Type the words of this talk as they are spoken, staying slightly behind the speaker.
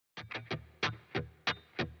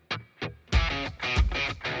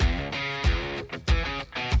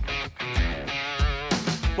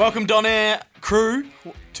Welcome, Don Air crew,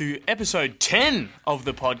 to episode 10 of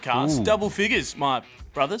the podcast. Ooh. Double figures, my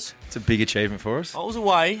brothers. It's a big achievement for us. I was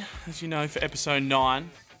away, as you know, for episode 9.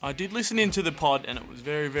 I did listen into the pod, and it was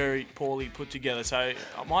very, very poorly put together. So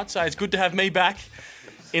I might say it's good to have me back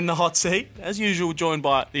in the hot seat. As usual, joined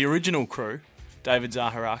by the original crew, David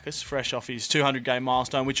Zaharakis, fresh off his 200-game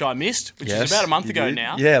milestone, which I missed, which is about a month ago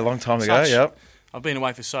now. Yeah, a long time ago, yep. I've been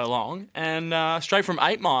away for so long. And straight from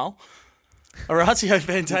 8 Mile, Orazio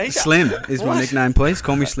Fantasia. Slim is my nickname, please.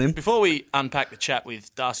 Call me Slim. Before we unpack the chat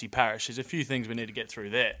with Darcy Parish, there's a few things we need to get through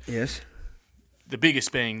there. Yes. The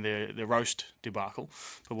biggest being the roast debacle,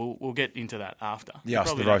 but we'll get into that after.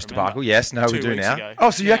 Yes, the roast debacle. Yes, no, we do now. Ago. Oh,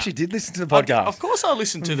 so you actually did listen to the podcast? Of course I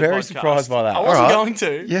listened to the podcast. Very surprised by that. I wasn't going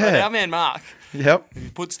to, yeah. but our man Mark, yep, who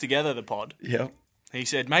puts together the pod, yep, he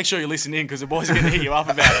said, make sure you listen in because the boys are going to hit you up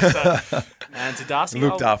about it. So, and to Darcy,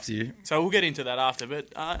 looked after you. So we'll get into that after, but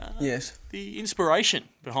yes, the inspiration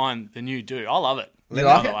behind the new do, I love it.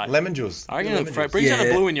 Lemon juice. I reckon it brings out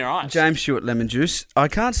a blue in your eyes. James Stewart lemon juice. I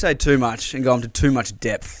can't say too much and go into too much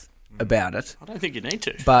depth about it. I don't think you need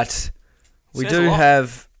to. But we do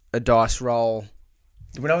have a dice roll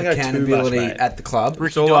accountability at the club.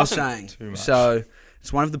 That's all I'm saying. So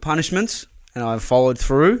it's one of the punishments, and I've followed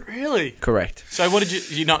through. Really? Correct. So what did you...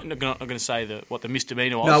 You're not going to say what the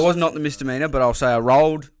misdemeanor was? No, it was not the misdemeanor, but I'll say I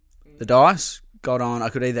rolled the dice, got on. I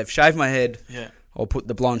could either have shaved my head... Yeah. Or put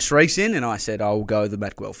the blonde streaks in, and I said, I'll go the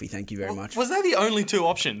Matt Guelphy. Thank you very much. Was that the only two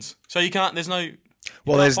options? So you can't, there's no...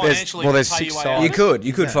 Well, there's 6 sides.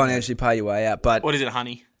 You could financially pay your way out, but... What is it,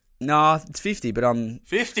 honey? No, it's 50, but I'm...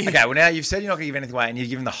 50? Okay, well now you've said you're not going to give anything away, and you're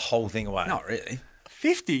giving the whole thing away. Not really.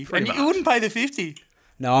 50? And you wouldn't pay the 50?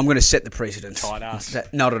 No, I'm going to set the precedent. Tight ass.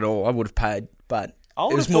 Not at all. I would have paid, but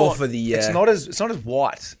it was thought more for the... It's not as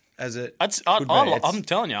white as it could be. I'm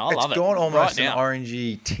telling you, I love it. It's got almost right an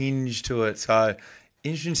orangey tinge to it, so...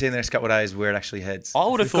 Interesting to see in the next couple of days where it actually heads. I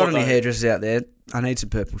would have thought... If you've got any hairdressers out there, I need some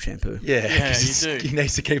purple shampoo. Yeah, you do. He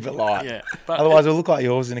needs to keep it light. Yeah, but otherwise it'll look like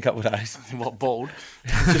yours in a couple of days. What, bald?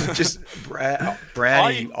 just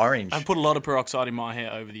browny orange. I've put a lot of peroxide in my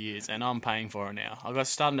hair over the years, and I'm paying for it now. I've got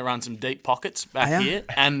starting to run some deep pockets back here,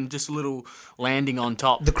 and just a little landing on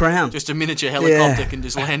top. The crown. Just a miniature helicopter can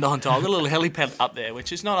just land on top. I've got a little helipad up there,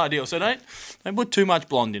 which is not ideal. So don't put too much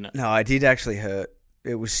blonde in it. No, I did actually hurt.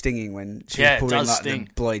 It was stinging when she was putting the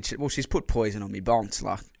bleach. Well, she's put poison on me bonds.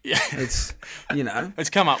 It's, It's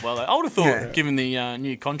come up well, though. I would have thought, given the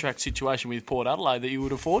new contract situation with Port Adelaide, that you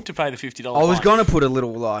would afford to pay the $50 I was going to put a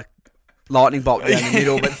little, lightning bolt down the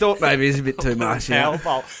middle, but thought maybe it's a bit too much. Now,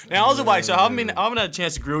 I was away, so I haven't had a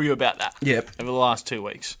chance to grill you about that over the last 2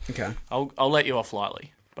 weeks. Okay. I'll let you off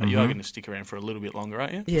lightly, but you are going to stick around for a little bit longer,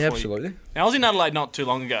 aren't you? Yeah, absolutely. Now, I was in Adelaide not too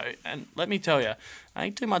long ago, and let me tell you,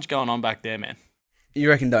 ain't too much going on back there, man. You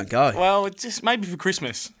reckon don't go? Well, it's just maybe for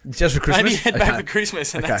Christmas. Just for Christmas? Maybe head back for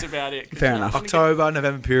Christmas, and that's about it. Fair enough. October,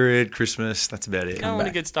 November period, Christmas, that's about it. You don't want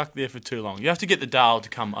to get stuck there for too long. You have to get the Dale to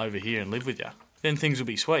come over here and live with you. Then things will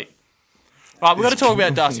be sweet. Right, we've got to talk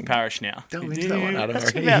about Darcy Parish now. Don't into that one, Adam.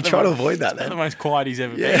 You try to avoid that, then. The most quiet he's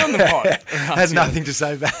ever been on the pod. Has nothing to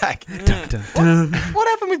say back. What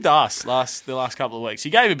happened with Darcy the last couple of weeks? He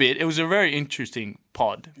gave a bit. It was a very interesting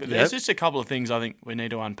pod. But there's just a couple of things I think we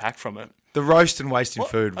need to unpack from it. The roast and wasting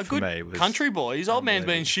food for me was... country boy. His old man's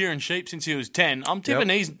been shearing sheep since he was 10. I'm tipping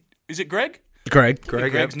he's... Is it Greg?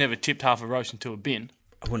 Greg's never tipped half a roast into a bin.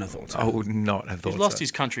 I wouldn't have thought so. I would not have thought so. He's lost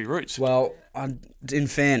his country roots. Well, in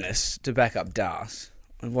fairness, to back up Darcy,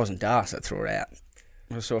 it wasn't Darcy that threw it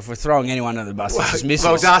out. So if we're throwing anyone under the bus, it's his missus.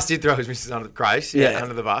 Well, Darcy did throw his missus under Grace,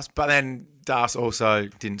 under the bus. But then Darcy also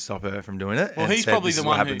didn't stop her from doing it. Well, he's probably the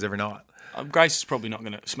one what happens every night. Grace is probably not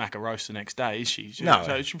going to smack a roast the next day, is she? No.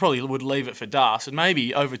 So she probably would leave it for Darcy, and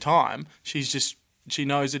maybe over time she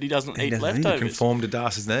knows that he doesn't eat leftovers. Conform to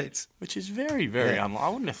Darcy's needs. Which is very, very unlikely. I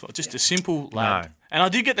wouldn't have thought. Just a simple lad. No. And I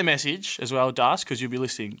did get the message as well, Darcy, because you'll be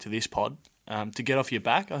listening to this pod, to get off your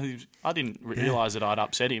back. I didn't realise that I'd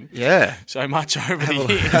upset him so much over the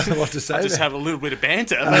years. I have a lot to say. I just have a little bit of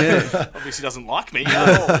banter. Obviously doesn't like me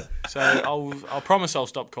at all. So I'll promise I'll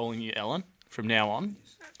stop calling you Ellen from now on.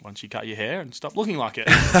 Once you cut your hair and stop looking like it.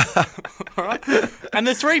 All right? And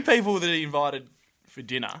the 3 people that he invited for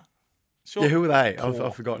dinner. Who were they?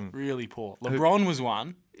 I've forgotten. Really poor. LeBron was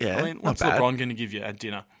one. Yeah, I mean, what's LeBron going to give you at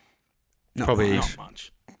dinner? Probably not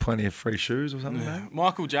much. Plenty of free shoes or something. Yeah.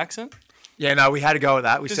 Michael Jackson? Yeah, no, we had to go with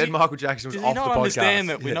that. We said Michael Jackson was off the podcast. Does he not understand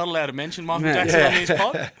that we're not allowed to mention Michael Jackson on this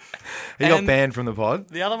pod? He got banned from the pod.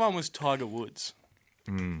 The other one was Tiger Woods.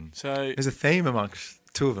 So there's a theme amongst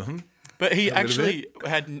 2 of them. But he actually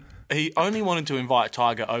he only wanted to invite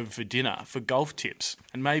Tiger over for dinner for golf tips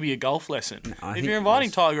and maybe a golf lesson. No, if you're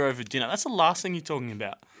inviting Tiger over for dinner, that's the last thing you're talking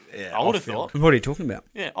about. Yeah, I would have thought. What are you talking about?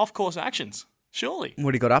 Yeah, off-course actions. Surely.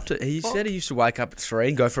 What he got up to? He said he used to wake up at 3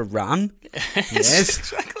 and go for a run. Yes.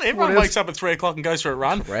 Exactly. Everyone wakes up at 3 o'clock and goes for a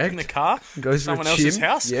run in the car. Goes someone for else's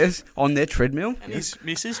house. Yes, on their treadmill. And his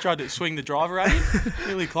missus tried to swing the driver at him.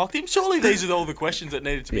 Nearly clocked him. Surely these are all the questions that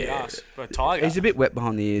needed to be asked by Tiger. He's a bit wet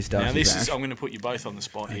behind the ears, Darcy. Now I'm going to put you both on the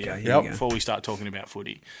spot here before we start talking about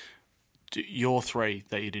footy. Your 3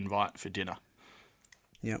 that you'd invite for dinner.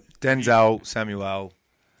 Yep. Denzel, Samuel,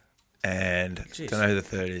 and don't know who the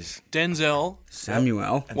third is. Denzel,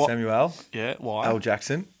 Samuel, and Samuel. Yeah, why? L.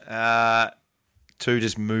 Jackson. 2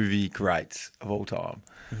 just movie greats of all time.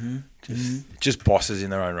 Just bosses in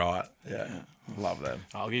their own right. Yeah. Love them.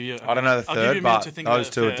 I'll give you. I don't know the third, but those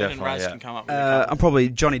 2 are definitely. Can come up with I'm probably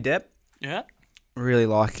Johnny Depp. Yeah. Really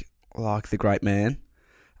like the great man.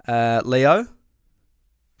 Leo.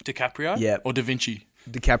 DiCaprio. Yeah. Or Da Vinci.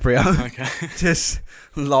 DiCaprio. Okay. Just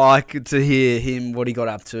like to hear him, what he got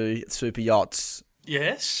up to, super yachts.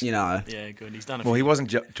 Yes. You know. Yeah, good. He's done it. Well, he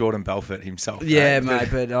wasn't Jordan Belfort himself. Yeah, mate,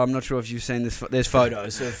 but I'm not sure if you've seen this. There's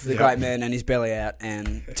photos of the great man and his belly out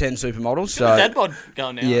and 10 supermodels. So dad bod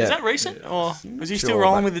going now. Yeah. Is that recent? Or is he still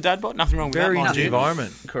rolling with the dad bod? Nothing wrong with that. Very into the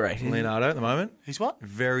environment. Correct. Leonardo at the moment. He's what?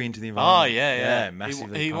 Very into the environment. Oh, yeah.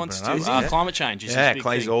 Massively. He wants to. Climate change is his big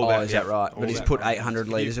Clay's thing. all about is that right? But he's put 800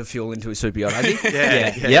 litres of fuel into his super yacht, has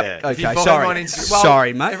he? Yeah. Okay, sorry.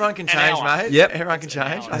 Sorry, mate. Everyone can change, mate. Yep. Everyone can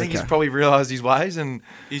change. I think he's probably realised his ways and...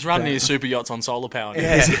 He's running his super yachts on solar power.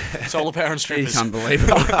 Solar power and strippers. He's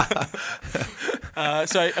unbelievable.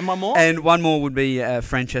 And one more? And one more would be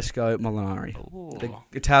Francesco Molinari, the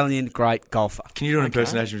Italian great golfer. Can you do an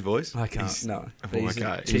impersonation of his voice? I can't, no.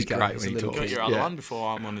 He's great when he talks. Got your other one before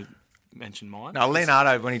I want to mention mine? No,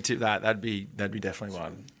 Leonardo, when he tipped that'd be definitely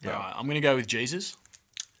one. Yeah. All right, I'm going to go with Jesus.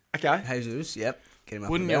 Okay. Jesus, yep. Get him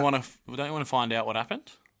up Don't you want to find out what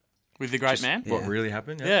happened with the great man? What really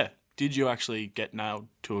happened? Yeah. Did you actually get nailed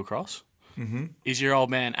to a cross? Mm-hmm. Is your old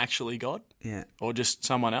man actually God? Yeah. Or just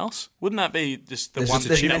someone else? Wouldn't that be just the one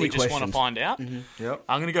thing that we just want to find out? Mm-hmm. Yep.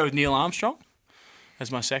 I'm going to go with Neil Armstrong as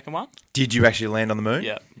my second one. Did you actually land on the moon?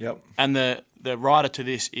 Yeah. Yep. And the writer to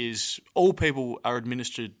this is all people are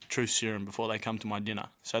administered truth serum before they come to my dinner.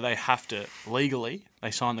 So they have to, legally, they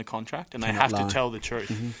sign the contract and they have to tell the truth.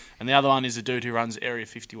 Mm-hmm. And the other one is the dude who runs Area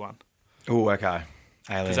 51. Oh, okay.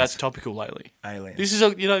 Aliens. Because that's topical lately. Aliens. This is,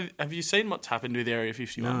 have you seen what's happened with Area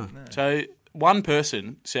 51? No. So one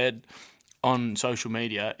person said on social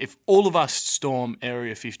media, if all of us storm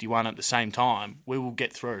Area 51 at the same time, we will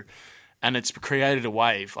get through. And it's created a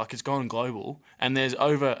wave, like it's gone global, and there's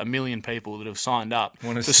over 1 million people that have signed up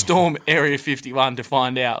to storm Area 51 to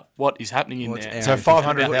find out what is happening in there. So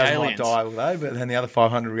 500,000 might die, will they? But then the other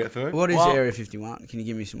 500 will get through? What is Area 51? Can you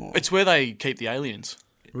give me some more? It's where they keep the aliens.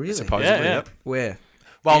 Really? Supposedly, Yeah. Where?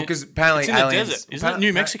 Well, because apparently it's in aliens... the desert. Isn't it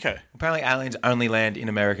New Mexico? Apparently aliens only land in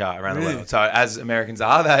America around the world. So as Americans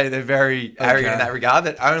are, they're very arrogant in that regard,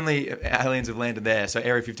 that only aliens have landed there. So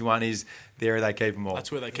Area 51 is the area they keep them all.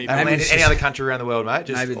 That's where they keep them. them. They land in any other country around the world, mate.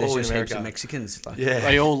 Just maybe there's all just in heaps America. of Mexicans. Like,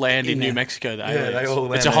 They all land in New Mexico, the aliens. they all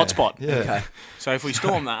land It's a there. hotspot. Yeah. Okay. So if we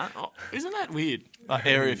storm that, isn't that weird? Like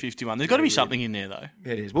Area 51. There's got to be something in there, though.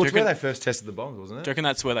 Yeah, it is. Well, it's where they first tested the bombs, wasn't it? Do you reckon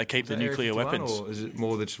that's where they keep the nuclear Area 51, weapons? or is it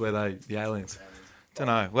more just where the aliens? Don't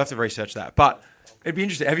know. We'll have to research that. But it'd be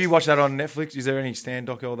interesting. Have you watched that on Netflix? Is there any stand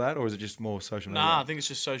doc or that, or is it just more social media? Nah, I think it's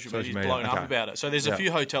just social media's blown up about it. So there's a few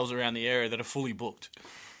hotels around the area that are fully booked.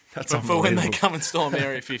 That's for when they come and storm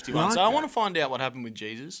Area 51. So I want to find out what happened with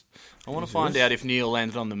Jesus. I want to find out if Neil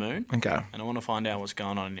landed on the moon. Okay. And I want to find out what's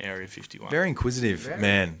going on in Area 51. Very inquisitive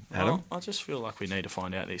man, Adam. Well, I just feel like we need to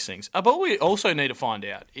find out these things. But what we also need to find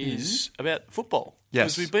out is about football. Yes.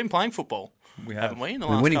 Because we've been playing football, haven't we, in the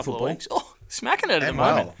last couple of weeks? Oh, smacking it at the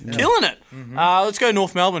moment. Yeah. Killing it. Let's go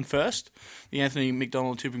North Melbourne first. The Anthony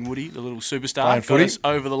McDonald Tipping Woody, the little superstar, got us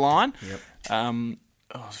over the line. Yep.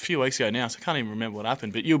 It was a few weeks ago now, so I can't even remember what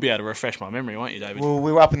happened. But you'll be able to refresh my memory, won't you, David? Well,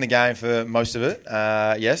 we were up in the game for most of it,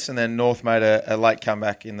 yes, and then North made a late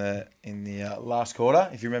comeback in the last quarter,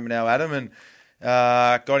 if you remember now, Adam, and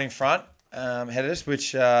got in front, ahead of us,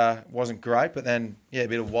 which wasn't great. But then, a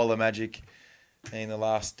bit of Waller magic in the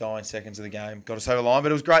last 9 seconds of the game got us over the line.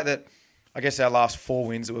 But it was great that, I guess, our last 4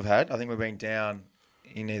 wins that we've had, I think we've been down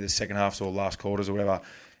in either second halves or last quarters or whatever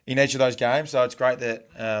in each of those games. So it's great that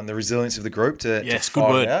the resilience of the group to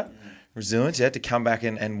fight it out. Resilience, to come back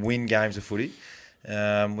and win games of footy. We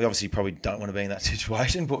obviously probably don't want to be in that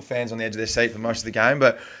situation, put fans on the edge of their seat for most of the game.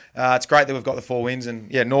 But it's great that we've got the 4 wins.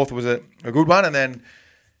 And, North was a good one. And then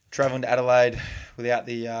travelling to Adelaide without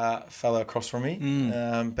the fellow across from me,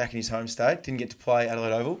 back in his home state. Didn't get to play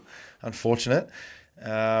Adelaide Oval. Unfortunate.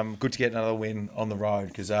 Good to get another win on the road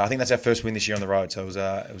because I think that's our first win this year on the road, so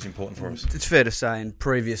it was important for us. It's fair to say in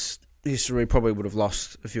previous history probably would have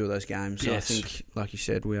lost a few of those games. Yes. So I think, like you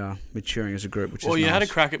said, we are maturing as a group, which is nice. Well, you had a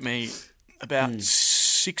crack at me about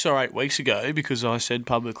 6 or 8 weeks ago because I said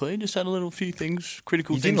publicly, just had a few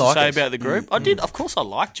critical things to say about the group. I did. Of course I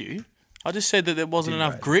liked you. I just said that there wasn't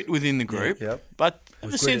enough grit within the group. Yeah, yep. But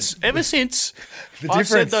ever since I've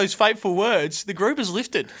said those fateful words, the group has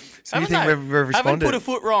lifted. So you think we've responded? Haven't put a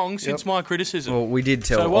foot wrong since my criticism. Well, we did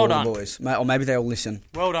tell all the boys. Or maybe they all listen.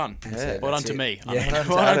 Well done. Well done to me. Well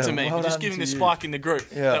done to me for just giving the spike in the group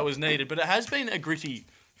that was needed. But it has been a gritty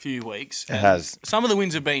few weeks. It has. Some of the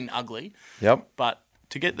wins have been ugly. Yep. But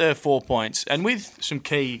to get the 4 points, and with some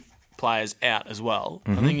key players out as well,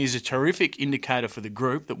 I think is a terrific indicator for the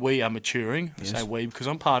group that we are maturing. I say we because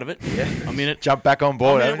I'm part of it. Yeah. I'm in it. Jump back on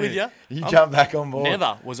board. I'm in it with you. You jump back on board.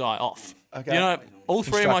 Never was I off. Okay. All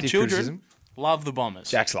three of my children love the Bombers.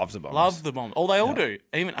 Jax loves the Bombers. Love the Bombers. They all do.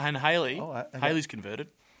 And Hayley. Hayley's converted.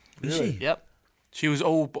 Is she? Yep. She was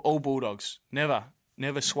all Bulldogs. Never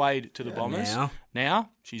swayed to the Bombers. Now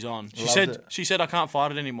she's on. She said I can't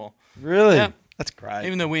fight it anymore. Really? Yeah. That's great.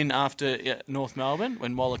 Even the win after North Melbourne,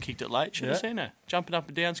 when Waller kicked it late, should have seen her jumping up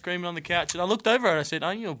and down, screaming on the couch. And I looked over her and I said,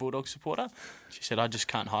 "Aren't you a Bulldog supporter?" She said, "I just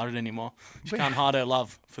can't hide it anymore." She can't hide her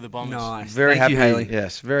love for the Bombers. Nice. Very Thank happy, you, Hayley.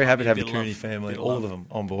 Yes, very happy to have the Cooney family, all of them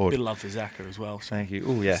on board. Bit of love for Zaka as well. So. Thank you.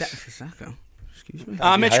 Oh, yes. Zaka. Excuse me.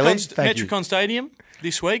 Metricon Stadium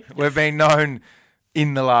this week. We've been known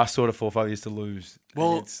in the last sort of 4 or 5 years to lose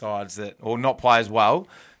against sides or not play as well.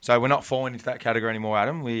 So we're not falling into that category anymore,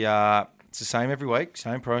 Adam. It's the same every week,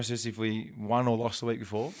 same process if we won or lost the week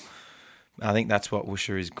before. I think that's what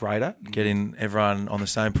Woosha is great at, getting everyone on the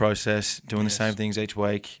same process, doing the same things each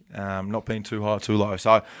week, not being too high or too low.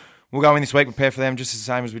 So we'll go in this week, prepare for them just the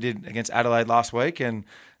same as we did against Adelaide last week and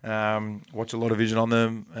watch a lot of vision on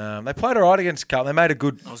them. They played all right against Carlton. They made a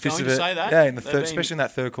good fist of it. I was going to say that. Yeah, in the especially in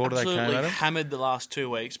that third quarter they came at them. Absolutely hammered the last 2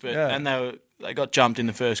 weeks, and they got jumped in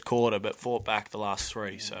the first quarter but fought back the last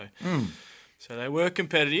 3. So they were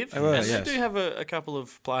competitive. They do have a couple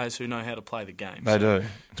of players who know how to play the game. They do.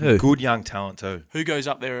 Some good young talent too. Who goes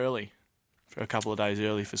up there early? For a couple of days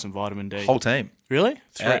early for some vitamin D? Whole team. Really?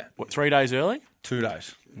 3 days early? 2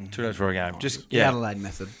 days. 2 days for a game. The Adelaide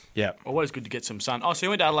method. Yeah. Always good to get some sun. Oh, so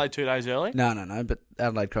you went to Adelaide 2 days early? No. But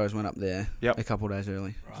Adelaide Crows went up there a couple of days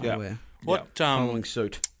early. Right. Following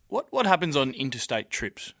suit. What happens on interstate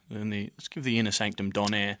trips? Let's give the Inner Sanctum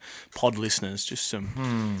Don Air pod listeners just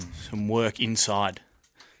some work inside.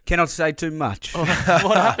 Cannot say too much.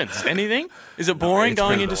 What happens? Anything? Is it boring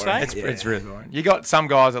going interstate? It's really boring. You got some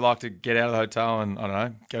guys that like to get out of the hotel and, I don't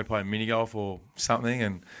know, go play mini golf or something.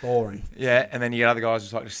 And boring. Yeah, and then you get other guys who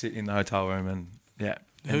just like to sit in the hotel room and,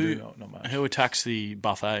 not much. Who attacks the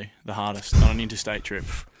buffet the hardest on an interstate trip?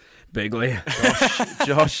 Begley.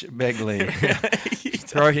 Josh Begley.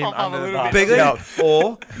 Throw him under the bus. Begley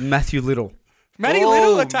or Matthew Little.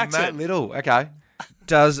 Little attacks Matt Little, okay.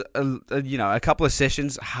 Does, a couple of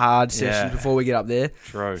sessions, hard sessions before we get up there.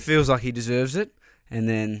 True. Feels like he deserves it. And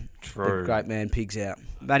then the great man pigs out.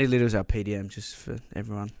 Matty Little's our PDM, just for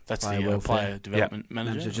everyone. That's the player development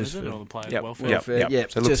manager, just for the player welfare. Yeah,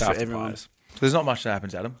 so just for everyone. So there's not much that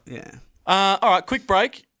happens, Adam. Yeah. All right, quick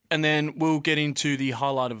break. And then we'll get into the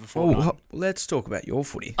highlight of the fortnight. Let's talk about your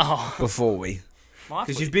footy before we...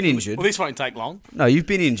 Because you've been injured. Well, this won't take long. No, you've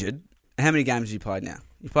been injured. How many games have you played now?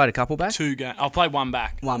 You played a couple back? 2 games. I played 1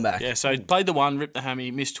 back. 1 back. Yeah, so played the 1, ripped the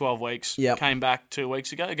hammy, missed 12 weeks. Yep. Came back 2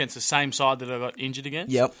 weeks ago against the same side that I got injured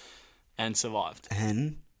against. Yep. And survived.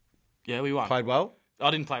 And? Yeah, we won. Played well?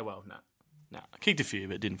 I didn't play well, no. I kicked a few,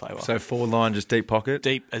 but didn't play well. So forward line, just deep pocket?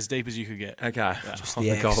 As deep as you could get. Okay. Yeah. Just on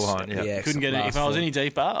the goal line, yeah. Couldn't get it. If I was any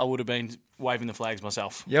deeper, I would have been waving the flags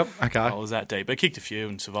myself. Yep, okay. I was that deep. I kicked a few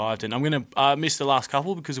and survived. And I'm going to miss the last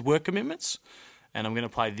couple because of work commitments. And I'm going to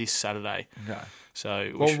play this Saturday. Okay.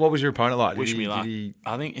 So, what was your opponent like? Wish me luck.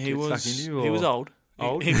 I think he was old.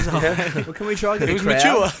 Old? He was old. Well, can we try and get he was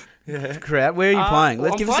mature. Yeah. Crowd. Where are you playing?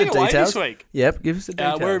 Let's give us the details. This week. Yep, give us the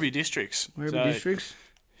details. Werribee Districts. Districts?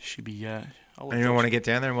 Should be... Anyone want to get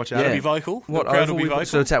down there and watch out? It'll be vocal. What crowd oval? Will be vocal.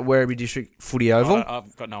 So it's at Werribee District Footy Oval?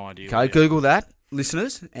 I've got no idea. Okay, Google that,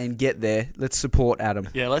 listeners, and get there. Let's support Adam.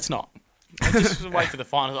 Yeah, let's not. Just wait for the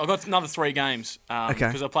finals. I've got another 3 games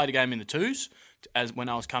because I played a game in the 2s when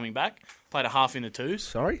I was coming back. Played a half in the 2s.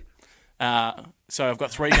 Sorry? So I've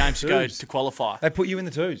got 3 games to go to qualify. They put you in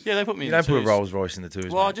the 2s? Yeah, they put me in the 2s. You don't put a Rolls Royce in the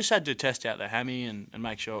 2s, Well, mate. I just had to test out the hammy and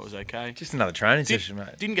make sure it was okay. Just another training session,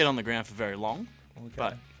 mate. Didn't get on the ground for very long,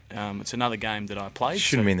 but It's another game that I played.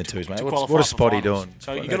 Shouldn't be in the twos, mate. What qualify is Spotty for finals. doing?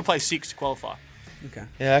 So you've got to play 6 to qualify. Okay.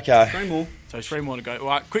 Yeah, okay. 3 more. So 3 more to go. All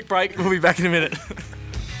right, quick break. We'll be back in a minute.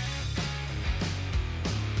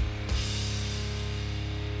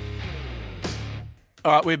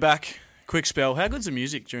 All right, we're back. Quick spell. How good's the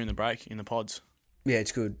music during the break in the pods? Yeah,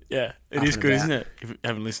 it's good. Yeah, it is good, isn't it? If you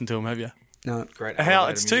haven't listened to them, have you? No. Great.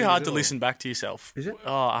 It's too hard to listen back to yourself. Is it?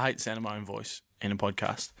 Oh, I hate the sound of my own voice in a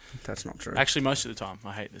podcast. That's not true. Actually, most of the time,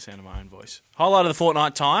 I hate the sound of my own voice. Highlight of the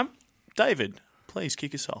fortnight time. David, please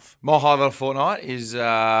kick us off. My highlight of fortnight is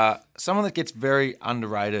someone that gets very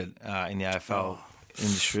underrated in the AFL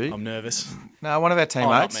industry. I'm nervous. No, one of our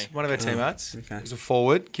teammates. not me. One of our teammates. Okay. He's a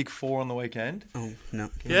forward, kick 4 on the weekend. Oh, no.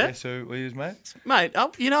 Can you guess who he was, mate? Mate,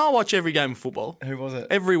 I watch every game of football. Who was it?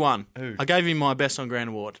 Every one. Who? I gave him my Best on Ground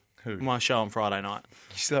award. Who? My show on Friday night.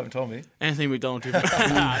 You still haven't told me. Anthony McDonald.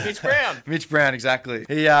 Mitch Brown. Mitch Brown, exactly.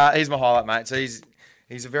 He's my highlight, mate. So he's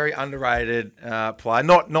a very underrated player,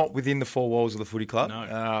 not within the 4 walls of the footy club.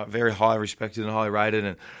 No. Very highly respected and highly rated,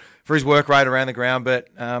 and for his work rate around the ground,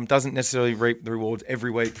 but doesn't necessarily reap the rewards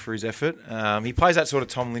every week for his effort. He plays that sort of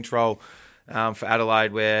Tom Lynch role for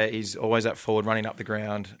Adelaide, where he's always up forward, running up the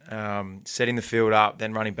ground, setting the field up,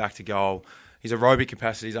 then running back to goal. His aerobic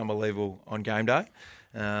capacity is unbelievable on game day.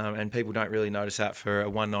 And people don't really notice that for a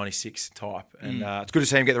 196 type. And it's good to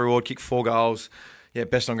see him get the reward, kick 4 goals. Yeah,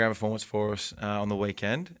 best on ground performance for us on the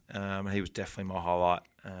weekend. And he was definitely my highlight.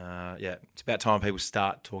 It's about time people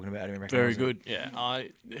start talking about him. Very good. Yeah,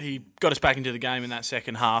 he got us back into the game in that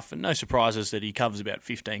second half, and no surprises that he covers about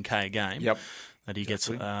 15k a game. Yep. That he gets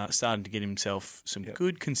starting to get himself some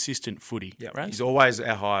good, consistent footy. Yep. Right? He's always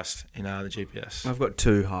our highest in the GPS. I've got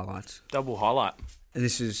 2 highlights. Double highlight.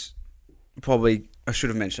 This is probably, I should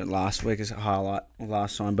have mentioned it last week as a highlight, or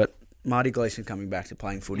last time, but Marty Gleeson coming back to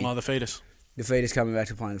playing footy. The fetus. The fetus coming back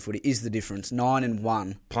to playing footy is the difference.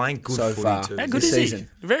 9-1 playing good so footy far too. How good this is season.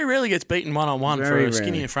 he? Very rarely gets beaten 1-on-1 for Very a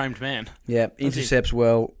skinny rarely. and framed man. Yeah, intercepts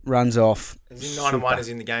well, runs off. He's 9-1 as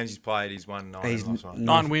in the games he's played. He's won 9. He's last one.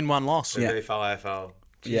 9 win, 1 loss. Yeah. VFL, AFL.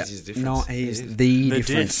 Yeah, He's difference. no, he's the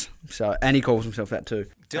difference. diff. So, and he calls himself that too.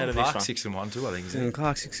 Out Dylan of Clark this 6-1 too, I think. Dylan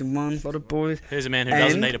Clark 6-1, a lot of boys. There's a man who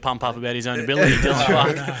doesn't need to pump up about his own ability, Dylan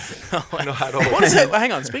Clark. Not at all. What is it?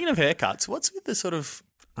 Hang on, speaking of haircuts, what's with the sort of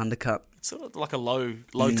like a low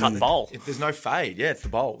cut bowl? There's no fade. Yeah, it's the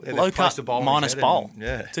bowl. Yeah, Low they've placed cut the bowl on minus his head bowl. and-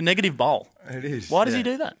 yeah, It's a negative bowl. it is. Why does he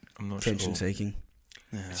do that? I'm not Attention sure. seeking.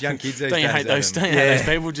 It's young kids these Don't you days, hate those? Adam. Don't you hate those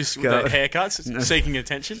people just with their haircuts, seeking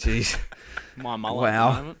attention? Jeez. My mullet Wow.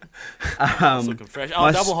 at the moment. It's looking fresh.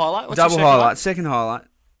 Oh, double highlight. What's double your second highlight. Second highlight.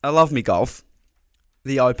 I love me golf.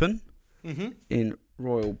 The Open in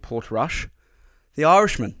Royal Portrush. The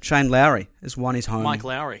Irishman, Shane Lowry, has won his home. Mike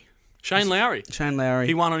Lowry. Shane Lowry. Shane Lowry.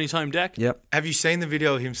 He won on his home deck. Yep. Have you seen the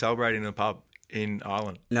video of him celebrating in a pub in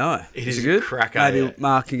Ireland? No. It is is it good? a cracker. Maybe Yeah.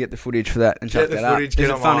 Mark can get the footage for that and Get chuck the that footage, up. get Is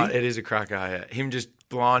it online. funny? It is a cracker. Yeah. Him just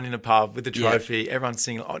blind in a pub with the Yeah. trophy. Everyone's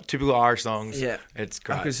singing typical Irish songs. Yeah. It's I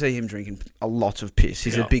great. could see him drinking a lot of piss.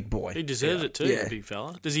 He's a big boy. He deserves it too, Yeah. the big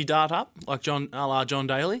fella. Does he dart up like John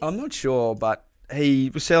Daly? I'm not sure, but he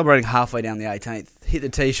was celebrating halfway down the 18th. Hit the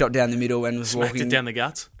tee shot down the middle and was Smacked walking. it down the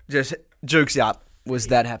guts. Just jukes up. Was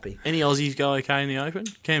that happy. Any Aussies go okay in the Open?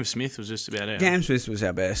 Cam Smith was just about out. Cam Smith was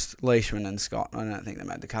our best. Leishman and Scott. I don't think they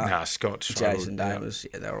made the cut. Nah, Scott struggled. Jason Davis.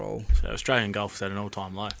 Yeah, they were all. So Australian golf's at an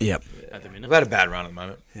all-time low Yep. at the minute. We've had a bad run at the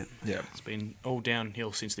moment. Yeah. It's been all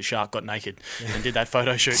downhill since the shark got naked and did that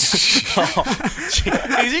photo shoot.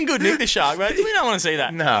 He's in good nick, the shark, mate. We don't want to see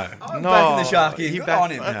that. No. I'm no. backing the shark in. You Good back-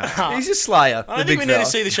 on him. No. He's a slayer. I don't think we need to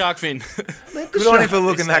see the shark fin. Good on him for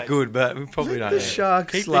looking that good, but we probably don't. The Yeah.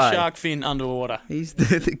 shark Keep slay. the shark fin underwater. He's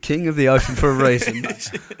the king of the ocean for a reason.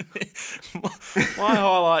 My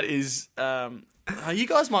highlight is... you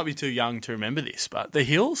guys might be too young to remember this, but The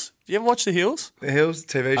Hills. Do you ever watch The Hills? The Hills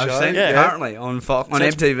TV show. I've seen Yeah. it currently on The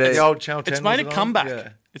MTV. old Channel 10 It's made a was it on? comeback. Yeah.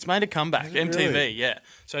 It's made a comeback. MTV, really? yeah.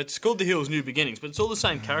 So it's called The Hills New Beginnings, but it's all the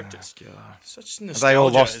same characters. Such nostalgia. Have they all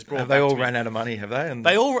lost? has brought Have they back all to me. ran out of money? Have they? And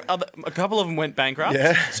They all, a couple of them went bankrupt.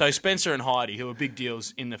 Yeah. So Spencer and Heidi, who were big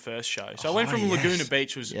deals in the first show. So I went from yes. Laguna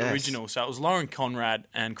Beach was Yes. original. So it was Lauren Conrad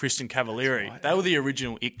and Kristen Cavallari. They were the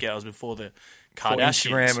original It girls before the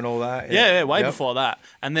Kardashians. Instagram and all that. Yeah, way Yep. before that.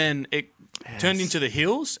 And then it turned into The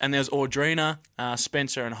Hills, and there's Audrina,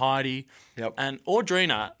 Spencer, and Heidi. Yep. And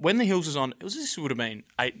Audrina, when The Hills was on, this would have been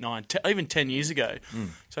 8, 9, even 10 years ago.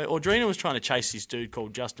 So Audrina was trying to chase this dude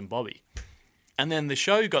called Justin Bobby. And then the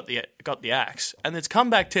show got the axe, and it's come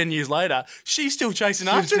back 10 years later. She's still chasing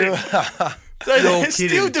after him. So they're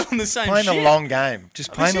still doing the same Playing shit. a long game.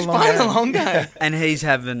 Just playing She's a long playing game. a long game. And he's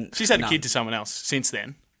having... She's had a kid to someone else since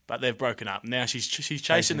then. but they've broken up. Now she's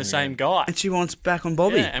chasing the same guy. And she wants back on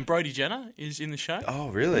Bobby. Yeah, and Brody Jenner is in the show. Oh,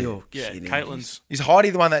 really? Yeah, Caitlin's. Is Heidi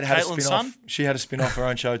the one that had Caitlin's a spin-off? son? She had a spin-off her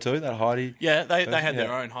own show too, that Heidi? Yeah, they had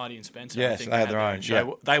their own, Heidi and Spencer. Yes, I think they had their own show.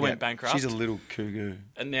 yeah. They went bankrupt. She's a little cougar.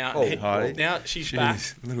 And now, Heidi. now she's back.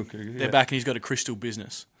 Little cougar. They're back and he's got a crystal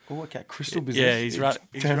business. Oh, okay. Crystal business. Yeah,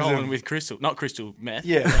 he's rolling with crystal. Not crystal meth.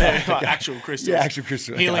 Yeah. Like actual crystals. Yeah, actual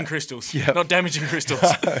crystal. Healing crystals. Yep. Not damaging crystals.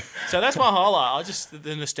 So that's my highlight.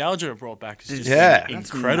 The nostalgia it brought back is just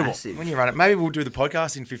incredible. When you run it, maybe we'll do the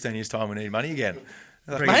podcast in 15 years' time. We need money again.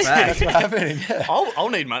 Bring it back. That's what's happening. Yeah. I'll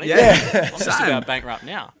need money. Yeah. I'm just about bankrupt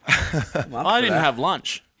now. I didn't have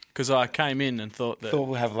lunch because I came in and thought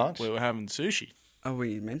we'll have lunch. We were having sushi. Are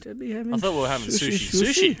we meant to be having? I thought we were having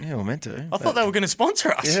sushi. Yeah, we're meant to. I thought they were going to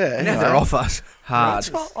sponsor us. Yeah. Now they're off us hard.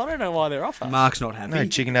 I don't know why they're off us. Mark's not happy. No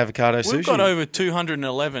chicken avocado sushi. We've got over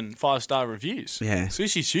 211 5-star reviews. Yeah.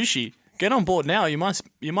 Sushi. Get on board now. You might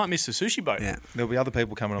miss the sushi boat. Yeah. There'll be other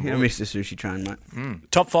people coming on You board. missed the sushi train,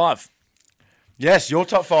 mate. Top 5. Yes, your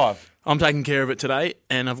top 5. I'm taking care of it today,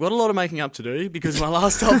 and I've got a lot of making up to do because my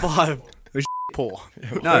last top 5 was poor.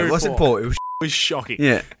 No, it wasn't poor. It was shocking.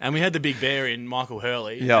 Yeah. And we had the big bear in Michael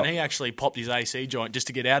Hurley, Yep. and he actually popped his AC joint just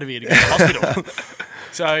to get out of here to go to the hospital.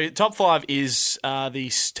 So top 5 is the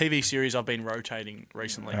TV series I've been rotating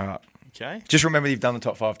recently. All right. Okay. Just remember you've done the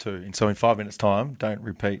top 5 too. And so in 5 minutes' time, don't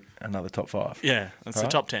repeat another top 5. Yeah, that's All the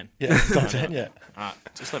right. top 10. Yeah, top 10, yeah. All right,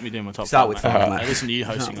 just let me do my top Start 5. with 5, mate. I listened to you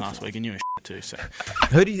hosting last week, and you were too. So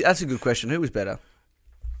That's a good question. Who was better?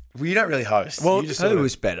 Well, you don't really host. Well, You just Who sort of-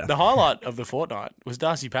 was better? the highlight of the fortnight was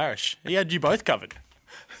Darcy Parish. He had you both covered.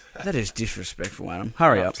 That is disrespectful, Adam.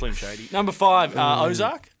 Hurry up. Slim Shady. Number 5,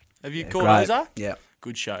 Ozark. Have you caught Great. Ozark? Yeah.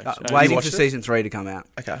 Good show. Waiting watched for it? season 3 to come out.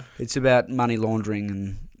 Okay. It's about money laundering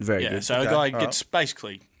and very good. So a guy gets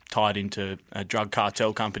basically tied into a drug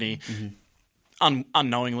cartel company,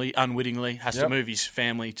 unknowingly, unwittingly, has to move his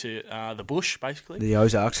family to the bush, basically. The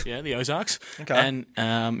Ozarks. Yeah, the Ozarks. Okay.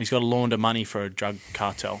 And he's got to launder money for a drug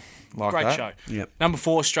cartel. Like Great that. show. Yep. Number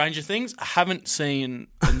 4, Stranger Things. I haven't seen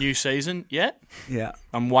the new season yet. Yeah.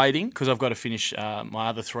 I'm waiting because I've got to finish my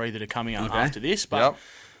other 3 that are coming out after this. But Yep.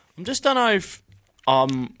 I just don't know if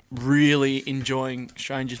I'm really enjoying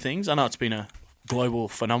Stranger Things. I know it's been a global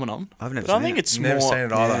phenomenon. I've never but I seen think it. it's Never more. seen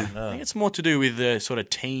it either. Yeah. No. I think it's more to do with the sort of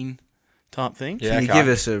teen type thing. Yeah. Can you okay. give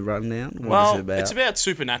us a rundown? What Well, is it about? it's about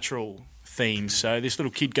supernatural themes. So this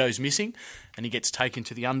little kid goes missing, and he gets taken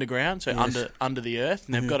to the underground, so under the earth,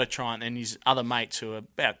 and they've got to try and his other mates who are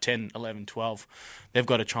about 10, 11, 12, they've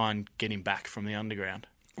got to try and get him back from the underground.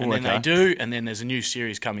 And then they do, and then there's a new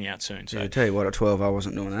series coming out soon. So I tell you what, at 12 I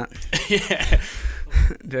wasn't doing that. yeah.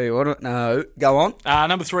 Tell you what, no. Go on.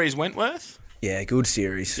 Number 3 is Wentworth. Yeah, good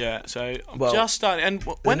series. Yeah, so I'm Well, just starting. And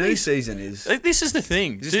The when new season is... this is the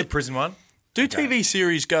thing. Is this the prison one? Do TV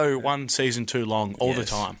series go one season too long all the Yes.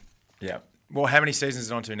 time? Yeah. Well, how many seasons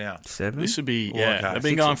is it on to now? 7? This would be, okay. they've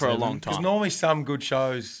been 6 going or for a 7. long Because time. normally some good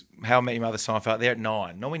shows, How I Met Your Mother, Seinfeld, they're at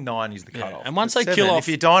 9. Normally 9 is the cutoff. And once But they kill 7, off- if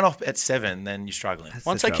you're dying off at 7, then you're struggling.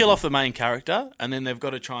 Once the they kill trouble. off the main character, and then they've got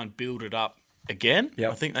to try and build it up again,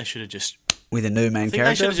 Yep. I think they should have just. With a new main I think they should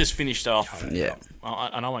character? have just finished off. Yeah.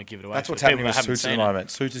 And I won't give it away. That's for what's the people happening with that haven't Suits at the seen it.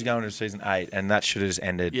 moment. Suits is going to season 8, and that should have just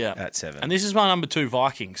ended Yeah. at 7. And this is my number 2,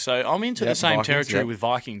 Vikings. So I'm into the same Vikings, territory yep. with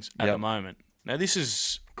Vikings at Yep. the moment. Now this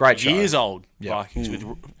is Great show. years old Yep. Vikings with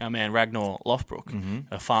our man Ragnar Lothbrok,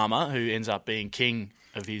 a farmer who ends up being king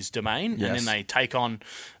of his domain, and Yes. then they take on,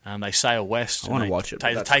 they sail west. I wanna and they watch it, but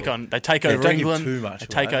They that's take cool. on, they take Yeah, over don't give England. too much they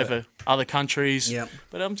take away, over other countries. Yep.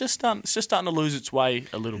 But it's just starting to lose its way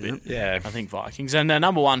a little bit. Yeah. I think Vikings. And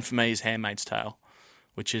number 1 for me is Handmaid's Tale,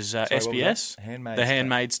 which is what was SBS, that? Handmaid's The Tale.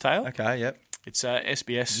 Handmaid's Tale. Okay, yep. It's a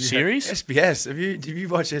SBS series. SBS. Have you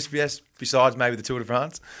watched SBS besides maybe the Tour de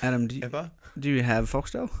France? Adam, Ever? do you have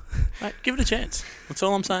Foxtel? Mate, give it a chance. That's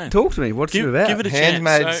all I'm saying. Talk to me. What's it about? Give it a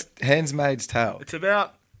chance. So, Handmaid's Tale. it's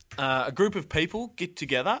about a group of people get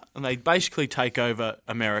together and they basically take over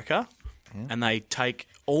America, and they take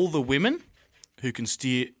all the women who can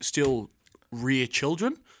still rear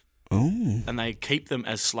children, and they keep them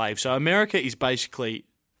as slaves. So America is basically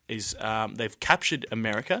they've captured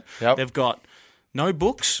America. Yep. They've got no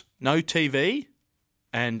books, no TV,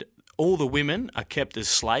 and all the women are kept as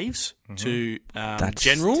slaves to That's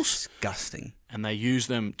generals. disgusting. And they use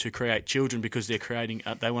them to create children because they're creating.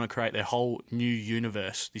 They want to create their whole new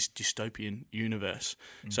universe, this dystopian universe.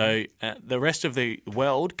 So the rest of the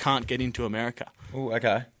world can't get into America. Oh,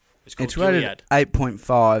 okay. It's called It's rated Gilead.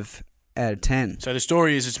 8.5 out of 10. So the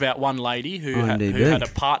story is it's about one lady who IMDb. had a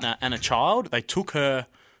partner and a child. They took her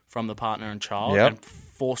from the partner and child Yep. and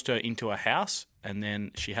forced her into a house, and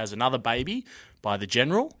then she has another baby by the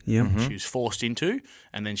general. Yeah. She was forced into,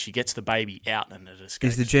 and then she gets the baby out and it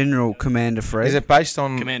escapes. Is the general Commander Fred? Is it based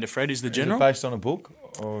on... Commander Fred is the general? Is it based on a book?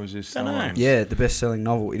 Or is this... Don't know. Yeah, the best-selling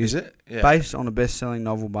novel. Is it? Yeah. Based on a best-selling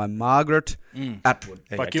novel by Margaret Atwood.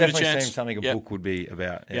 But give it a chance. Seems something a book would be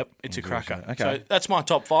about. Yep, it's a cracker. Okay. So that's my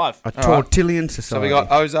top 5. A Tortillian Society. So we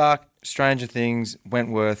got Ozark, Stranger Things,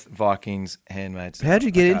 Wentworth, Vikings, Handmaid's Tale. How'd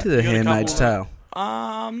you get into the You got a Handmaid's couple Tale?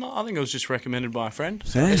 I think it was just recommended by a friend.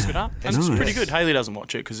 So I Yeah. messed it up. And Nice. it's pretty good. Haley doesn't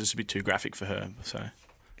watch it because it's a bit too graphic for her. So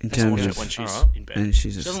In doesn't watch terms it of... when she's in bed. and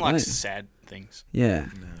she's She doesn't like asleep. sad things. Yeah.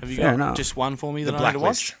 Have you Fair got enough. just one for me that The I need to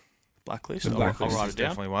Blacklist. watch? Blacklist. The Blacklist I'll write is it down.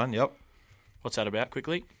 definitely one, yep. What's that about,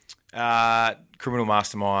 quickly? Criminal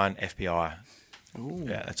Mastermind, FBI. Ooh.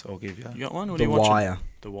 Yeah, that's all I'll give you. You got one? What The are you watching? Wire.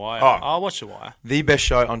 The Wire. Oh. I'll watch The Wire. The best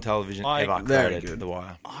show on television ever very created, good. The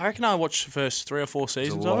Wire. I reckon I watched the first 3 or 4 There's a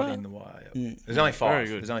seasons lot of it. in The Wire. Yep. There's only 5. Very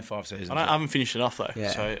good. There's only 5 seasons. I haven't finished it off, though,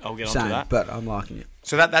 Yeah. so I'll get on Same, to that. but I'm liking it.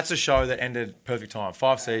 So that's a show that ended perfect time.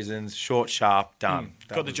 5 seasons, short, sharp, done.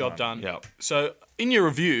 Got the job done. Yep. So, in your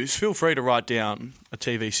reviews, feel free to write down a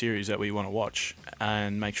TV series that we want to watch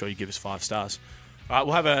and make sure you give us 5 stars. All right,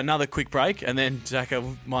 we'll have another quick break, and then, Zach,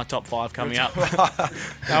 my top 5 coming up.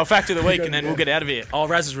 Now, fact of the week, and then we'll get out of here. Oh,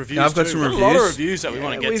 Raz's reviews. No, I've got too. some We've got a lot of reviews. reviews that we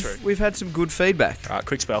want to get through. We've had some good feedback. All right,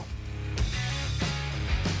 quick spell.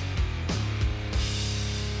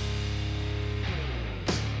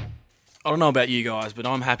 I don't know about you guys, but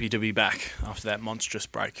I'm happy to be back after that monstrous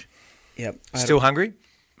break. Yep. Still hungry?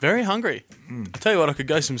 Very hungry. I'll tell you what, I could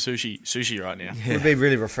go some sushi right now. It would be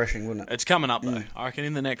really refreshing, wouldn't it? It's coming up, though. I reckon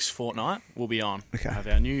in the next fortnight, we'll be on. Okay. We'll have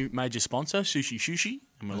our new major sponsor, Sushi,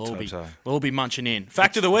 and we'll hope so. all be munching in.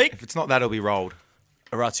 Fact of the week, If it's not that, it'll be rolled.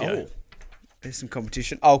 Orazio. There's some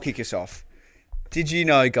competition. I'll kick us off. Did you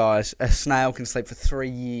know, guys, a snail can sleep for 3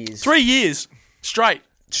 years 3 years straight.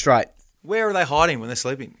 straight Where are they hiding when they're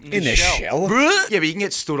sleeping? in their shell? Yeah, but you can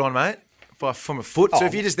get stood on, mate, from a foot. So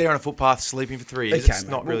if you're just there on a footpath sleeping for 3 years, Okay, it's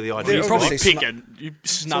mate. not really the Well, ideal. You'd probably obviously pick a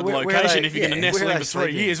snug where are location they- if you're going to yeah, nestle where are in they for 3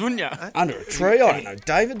 sleeping? years, wouldn't you? Under a tree? I don't know,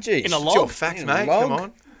 David. Jeez. In a It's log? your facts, In a mate. log? Come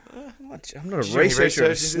on. I'm not a do any researcher of research into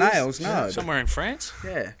this? snails, no. Somewhere in France?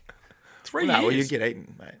 Yeah. 3 No, years? well, you get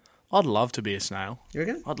eaten, mate. I'd love to be a snail. You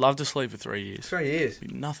reckon? I'd love to sleep for 3 years. 3 years. Be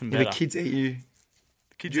nothing Yeah, better. the kids eat you.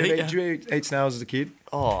 Kids Did you, eat eat, did you eat snails as a kid?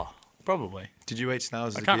 Oh, probably. Did you eat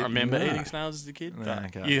snails as I a kid? can't remember No. eating snails as a kid. No,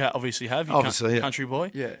 But okay. you obviously have. You Obviously, yeah. country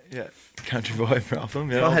boy. Yeah. Country boy problem,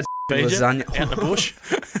 yeah. I had Feed you lasagna. out in the bush.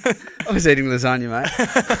 I was eating lasagna, mate.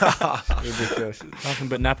 Ridiculous. Nothing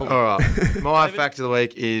but Napoli. All right. My fact of the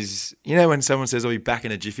week is, you know when someone says, I'll be back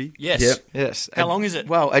in a jiffy? Yes. Yep. Yes. How long is it?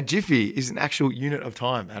 Well, a jiffy is an actual unit of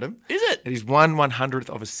time, Adam. Is it? It is 1/100th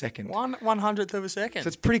of a second. 1/100th of a second. So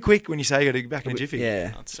it's pretty quick when you say you got to be back in a jiffy.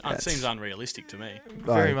 Yeah. It seems unrealistic to me.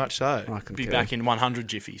 Very much so. I Be concur. back in 100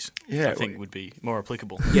 jiffies. Yeah, I think would be more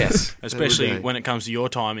applicable. Yes. Especially when it comes to your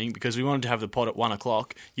timing, because we wanted to have the pod at 1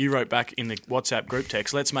 o'clock. You wrote back in the WhatsApp group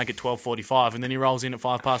text, let's make it 12:45, and then he rolls in at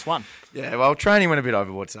 1:05. Yeah, well, training went a bit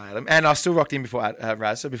overboard today, Adam. And I still rocked in before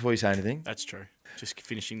Raz, so before you say anything. That's true. Just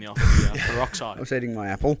finishing the off the peroxide. I was eating my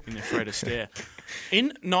apple. In the Fred Astaire. In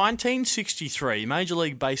 1963, Major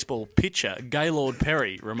League Baseball pitcher Gaylord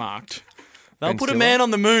Perry remarked, "They'll Ben put a Stiller? man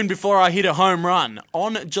on the moon before I hit a home run."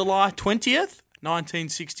 On July 20th,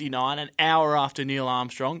 1969, an hour after Neil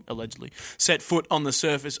Armstrong, allegedly, set foot on the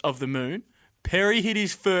surface of the moon, Perry hit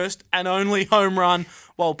his first and only home run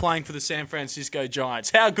while playing for the San Francisco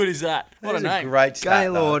Giants. How good is that? What a That is name. great stat,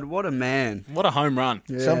 Gaylord, what a man. What a home run.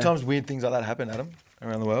 Yeah. Sometimes weird things like that happen, Adam,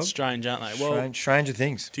 around the world. Strange, aren't they? Well, Stranger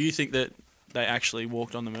things. do you think that they actually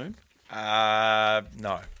walked on the moon?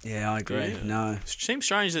 No. Yeah, I agree. Yeah. No. It seems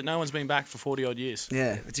strange that no one's been back for 40-odd years.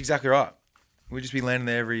 Yeah. That's exactly right. We'll just be landing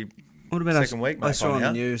there every What about second week, mate. I saw by on the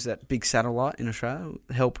now. news that big satellite in Australia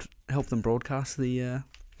helped them broadcast the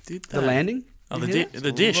Did landing. Oh, Did the, you hear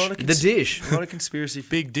the dish. A lot of The dish. A lot of conspiracy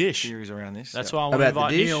Big dish. theories around this. That's yeah. why I want to About the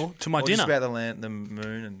invite dish? Neil to my Or just dinner. about the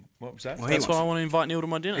moon and what was that? Well, That's why I want to invite Neil to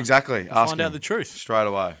my dinner. Exactly. Ask Find him out the truth. straight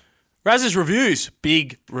away. Raz's reviews.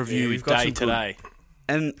 Big review we've got day some good- today.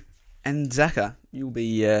 And Zaka, you'll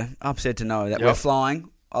be upset to know that Yep. we're flying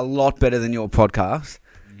a lot better than your podcast.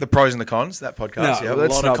 The pros and the cons, that podcast. yeah.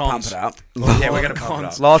 let's lot not of pump cons. it up. Yeah, we're going to pump it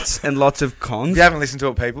up. Lots and lots of If cons. you haven't listened to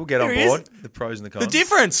it, people, get on Here he board. The pros and the cons. The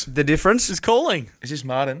difference The difference. is calling. Is this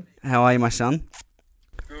Martin? How are you, my son?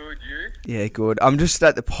 Good, you? Yeah, good. I'm just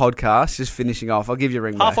at the podcast, just finishing off. I'll give you a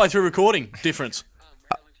ring back. Halfway through recording. Difference.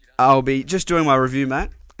 I'll be just doing my review, mate,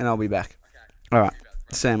 and I'll be back. All right.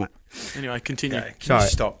 See you, mate. Anyway, continue. Okay, can Sorry. you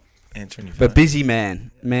stop answering your phone? But busy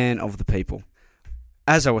man of the people.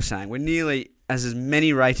 As I was saying, we're nearly as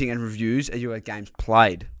many rating and reviews as you had games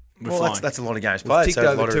played. Well, that's a lot of games played. Ticked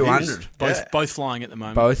over 200. Both flying at the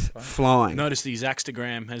moment. Both flying. Notice the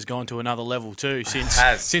Zaxtagram has gone to another level too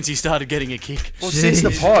since he started getting a kick. Well, since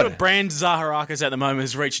the pod. Brand Zaharakis at the moment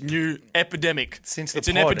has reached new epidemic. Since the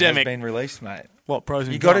pod has been released, mate. What pros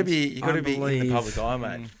and you cons? got to be in the public eye,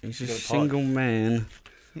 mate. He's a single man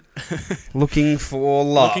looking for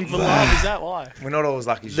love. Looking for love, is that why? We're not always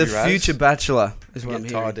lucky. The Future Bachelor is what I'm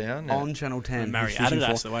hearing. Tied down on Channel 10. Marry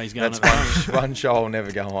Adidas the way he's going. That's one show I'll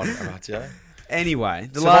never go on, Orazio. Anyway,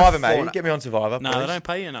 the Survivor, mate. Get me on Survivor. No, they don't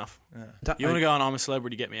pay you enough. Yeah. You want to go on I'm a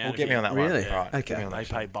Celebrity, get me out. We'll get me on that one. Really? Right. Okay. They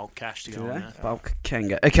pay bulk cash to go on that. Bulk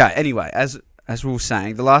Kanga. Okay, anyway, as we were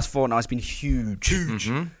saying, the last fortnight has been huge.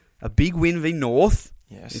 Mm-hmm. A big win v North.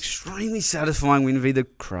 Yes. Extremely satisfying win v the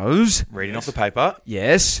Crows. Reading off the paper.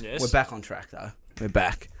 Yes. We're back on track, though. We're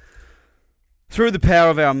back. Through the power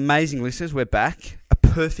of our amazing listeners, we're back. A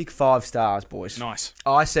perfect 5 stars, boys. Nice.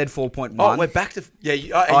 I said 4.1. Oh, we're back to... Yeah,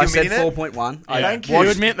 I said 4.1. Thank you. You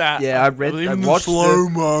admit that. Yeah, I watched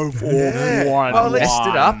slow-mo 4.1. Well, I messed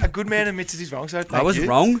it up. A good man admits he's wrong, so thank you. I was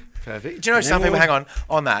wrong. Perfect. Do you know some people... Hang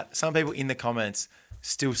on that. Some people in the comments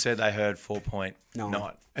still said they heard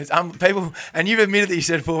 4.9. It's people, and you've admitted that you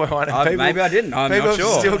said 4.1. Maybe I didn't. I'm not sure.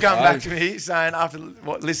 People still come back to me saying after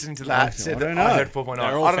listening to that, said I heard 4.9.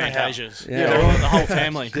 They're all Fantasias. Yeah, they're all the whole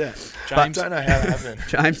family. Yeah. James, I don't know how that happened.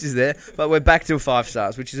 James is there, but we're back to 5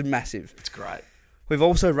 stars, which is massive. It's great. We've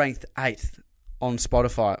also ranked 8th on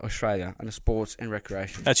Spotify Australia under sports and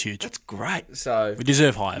recreation. That's huge. That's great. So we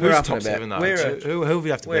deserve higher. We're up top about 7 though. Who will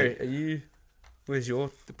we have to where beat? are you? Where's your...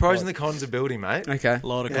 The pros and the cons of building, mate. Okay. A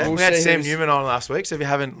lot of cons. We had Sam Newman on last week, so if you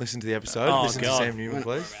haven't listened to the episode, listen to Sam Newman,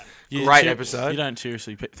 please. Great episode. You don't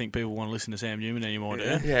seriously think people want to listen to Sam Newman anymore, do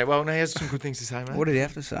you? Yeah, well, no, he has some good things to say, mate. What did he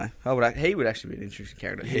have to say? He would actually be an interesting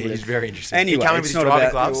character. Yeah, he's very interesting. Anyway, he came in with his driving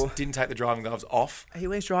gloves, didn't take the driving gloves off. He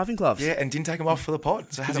wears driving gloves. Yeah, and didn't take them off for the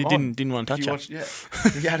pod. So because he didn't want to touch it. Yeah,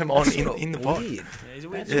 he had them on in the pod. Yeah, he's a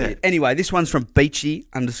weird. Anyway, this one's from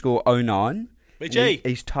Beachy_09. Beachy.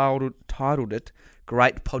 He's titled it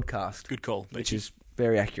Great Podcast. Good call, which is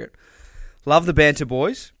very accurate. Love the banter,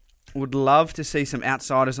 boys. Would love to see some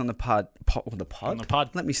outsiders on the pod. On the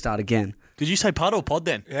pod? Let me start again. Did you say pod or pod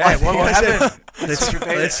then? Yeah, what happened?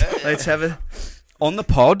 Let's have it. On the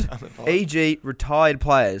pod, e.g. retired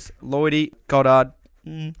players, Lloydie, Goddard,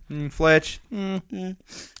 Fletch,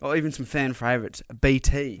 or even some fan favourites,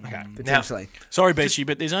 BT, potentially. Now, sorry, Beachy,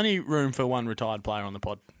 but there's only room for one retired player on the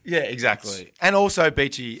pod. Yeah, exactly. And also,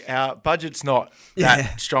 Beachy, our budget's not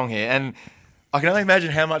that strong here. And I can only imagine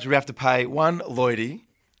how much we have to pay. One, Lloydie.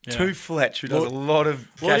 Yeah. 2, Fletch, who does a lot of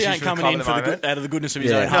Lloydie ain't coming in for out of the goodness of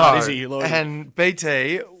his own heart, is he, Lloydie? And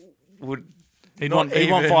BT would... He'd want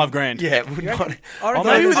 $5,000. Yeah, would not.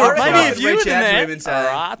 Maybe if you were there.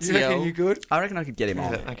 You reckon you could? I reckon I could get him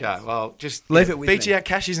on. Okay, well, just leave it with me. BT, our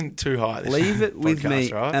cash isn't too high. Leave it with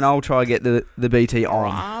me, and I'll try to get the BT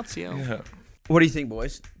on. Yeah. What do you think,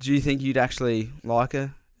 boys? Do you think you'd actually like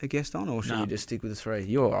a guest on, or should we just stick with the 3?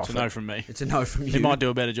 You're off. It's a no from me. It's a no from you. He might do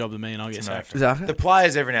a better job than me, and I'll get sacked. The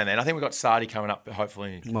players every now and then. I think we've got Sardi coming up,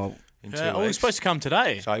 hopefully. Well. In 2 weeks. He was supposed to come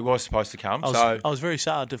today. So he was supposed to come. I was very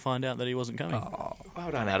sad to find out that he wasn't coming. Oh, well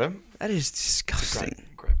done, Adam. That is disgusting.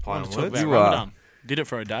 Great play on words. You are. Did it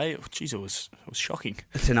for a day. Jeez, it was shocking.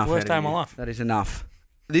 It's enough. Worst day of my life. That is enough.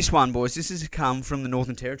 This one, boys, this has come from the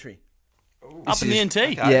Northern Territory. Up in the NT?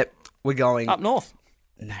 Okay. Yep. We're going... Up north.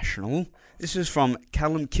 National. This is from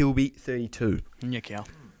Callum Kilby, 32. Yeah, Cal.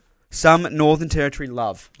 Some Northern Territory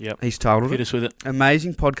love. Yep. He's titled it. Hit us with it.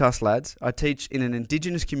 Amazing podcast, lads. I teach in an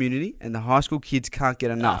Indigenous community and the high school kids can't get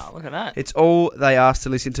enough. Look at that. It's all they ask to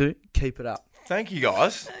listen to. Keep it up. Thank you,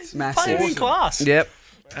 guys. It's massive. Playing in class. Yep.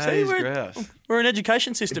 See, we're an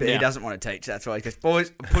education system now. He doesn't want to teach. That's why he goes, boys,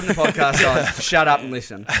 putting the podcast on. Shut up and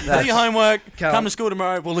listen. Do your homework. Come to school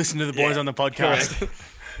tomorrow. We'll listen to the boys on the podcast.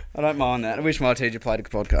 I don't mind that. I wish my teacher played a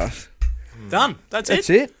podcast. Done. That's it. That's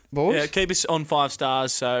it, boys. Yeah, keep us on 5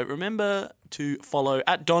 stars. So remember to follow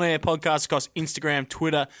at Don Air Podcast across Instagram,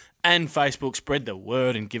 Twitter, and Facebook. Spread the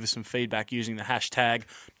word and give us some feedback using the hashtag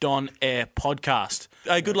Don Air Podcast.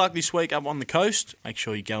 Good luck this week up on the coast. Make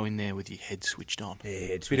sure you go in there with your head switched on.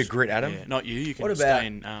 Yeah, bit of grit, Adam. Yeah, not you. You can what about, stay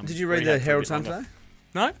in. Did you read the Herald Sun today?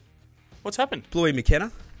 No. What's happened? Bluey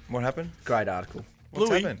McKenna. What happened? Great article. What's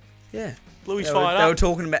happened? Yeah. Bluey's fired up. They were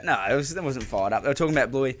talking about... No, it wasn't fired up. They were talking about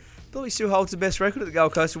Bluey. Bluey still holds the best record at the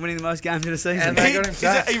Gold Coast for winning the most games in a season. And they got him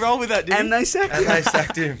sacked. He rolled with that, didn't he? And they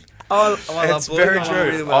sacked him. I love It's Bluey. very I true.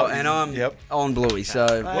 really well, Oh, and I'm yep. on Bluey.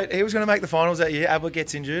 So Mate, he was going to make the finals that year. Ablett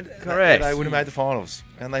gets injured. Correct. They would have made the finals.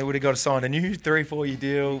 And they would have got signed a new 3-4 year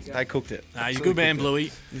deal. They cooked it. Nah, you're a good man,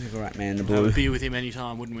 Bluey. he's a great man, the Have a Blue. beer with him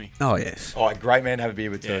anytime, wouldn't we? Oh yes, Oh, a great man to have a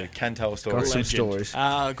beer with too. Yeah. Can tell a story. got some Legend.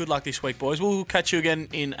 stories. Good luck this week, boys. We'll catch you again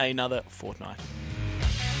in another fortnight.